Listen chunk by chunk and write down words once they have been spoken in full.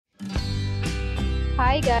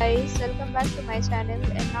Hi guys, welcome back to my channel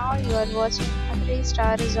and now you are watching a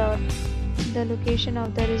 3-star resort. The location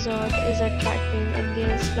of the resort is attractive and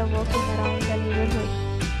guests love walking around the neighborhood.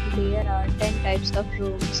 There are 10 types of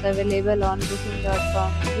rooms available on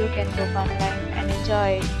booking.com. You can book online and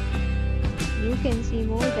enjoy it. You can see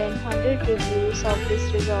more than 100 reviews of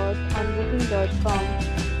this resort on booking.com.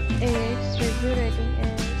 Its review rating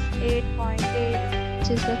is 8.8, which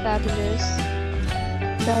is the fabulous.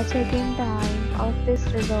 The check-in time of this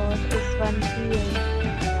resort is 1 p.m.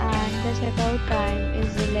 and the check-out time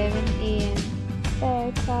is 11 a.m.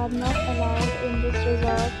 Pets are not allowed in this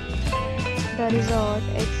resort. The resort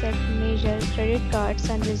accepts major credit cards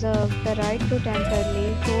and reserves the right to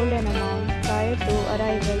temporarily hold an amount prior to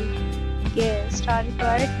arrival. Guests are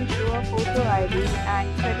required to show a photo ID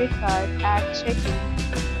and credit card at check-in.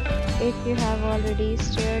 If you have already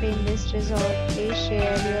stayed in this resort, please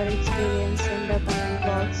share your experience in the comment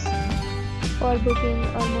box. For booking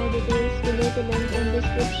or more details, below the link in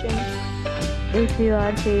description. If you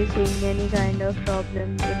are facing any kind of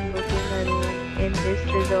problem in booking a room in this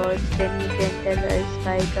resort, then you can tell us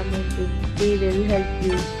by commenting. We will help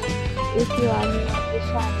you. If you are new on this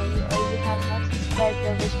channel or you have not subscribed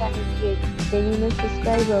our channel yet, then you must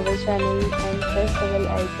subscribe our channel and press the bell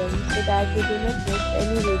icon so that you do not miss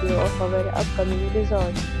any video of our upcoming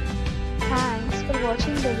resort. Thanks for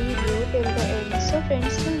watching the video till the end. So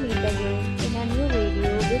friends, will meet again in a new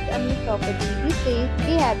video with a new property. Be safe,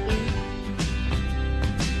 be happy.